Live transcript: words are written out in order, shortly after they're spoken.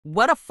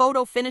What a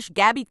photo finish.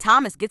 Gabby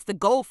Thomas gets the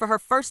gold for her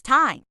first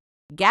time.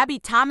 Gabby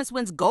Thomas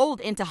wins gold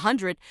into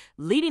 100,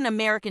 leading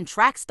American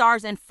track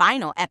stars in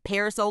final at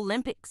Paris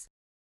Olympics.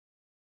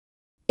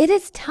 It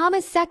is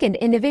Thomas' second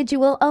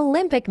individual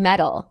Olympic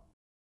medal.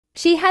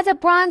 She has a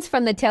bronze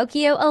from the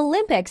Tokyo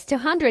Olympics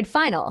 200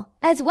 final,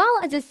 as well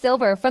as a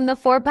silver from the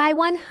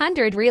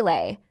 4x100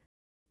 relay.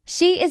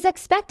 She is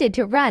expected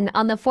to run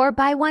on the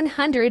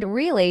 4x100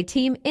 relay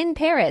team in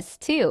Paris,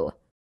 too.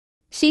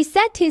 She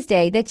said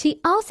Tuesday that she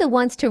also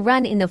wants to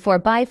run in the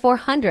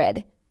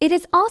 4x400. It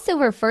is also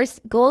her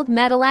first gold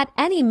medal at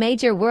any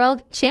major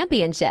world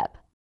championship.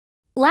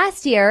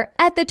 Last year,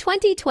 at the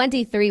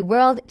 2023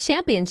 World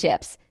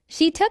Championships,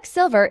 she took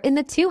silver in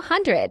the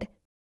 200.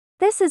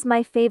 "This is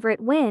my favorite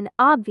win,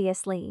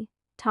 obviously,"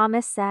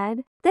 Thomas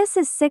said. "This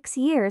is 6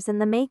 years in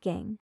the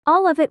making.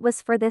 All of it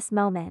was for this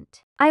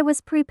moment. I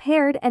was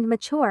prepared and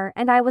mature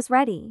and I was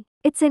ready.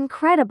 It's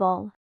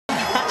incredible."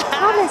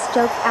 Thomas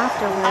joked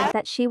afterward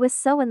that she was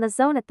so in the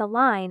zone at the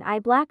line, "I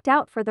blacked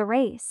out for the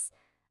race.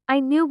 I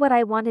knew what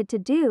I wanted to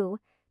do,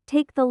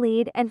 take the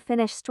lead and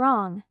finish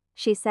strong,"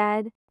 she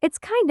said. "It's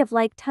kind of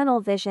like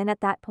tunnel vision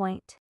at that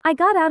point. I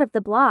got out of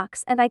the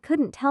blocks and I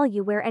couldn't tell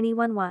you where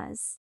anyone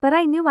was. But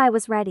I knew I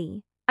was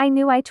ready. I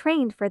knew I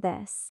trained for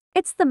this.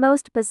 It's the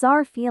most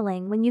bizarre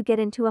feeling when you get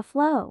into a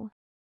flow.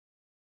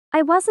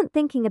 I wasn't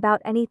thinking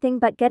about anything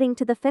but getting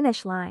to the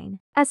finish line.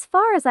 As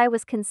far as I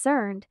was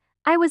concerned,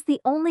 I was the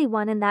only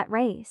one in that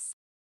race."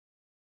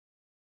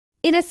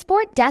 In a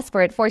sport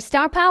desperate for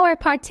star power,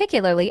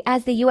 particularly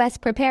as the U.S.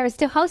 prepares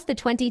to host the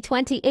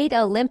 2028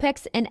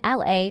 Olympics in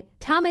L.A.,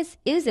 Thomas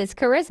oozes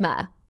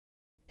charisma.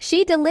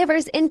 She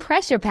delivers in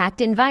pressure-packed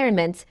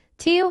environments,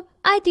 too,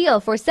 ideal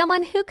for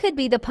someone who could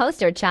be the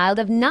poster child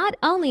of not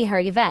only her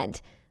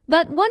event,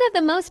 but one of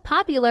the most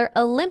popular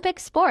Olympic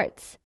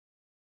sports.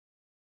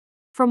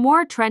 For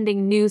more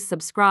trending news,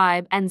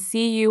 subscribe and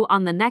see you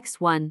on the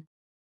next one.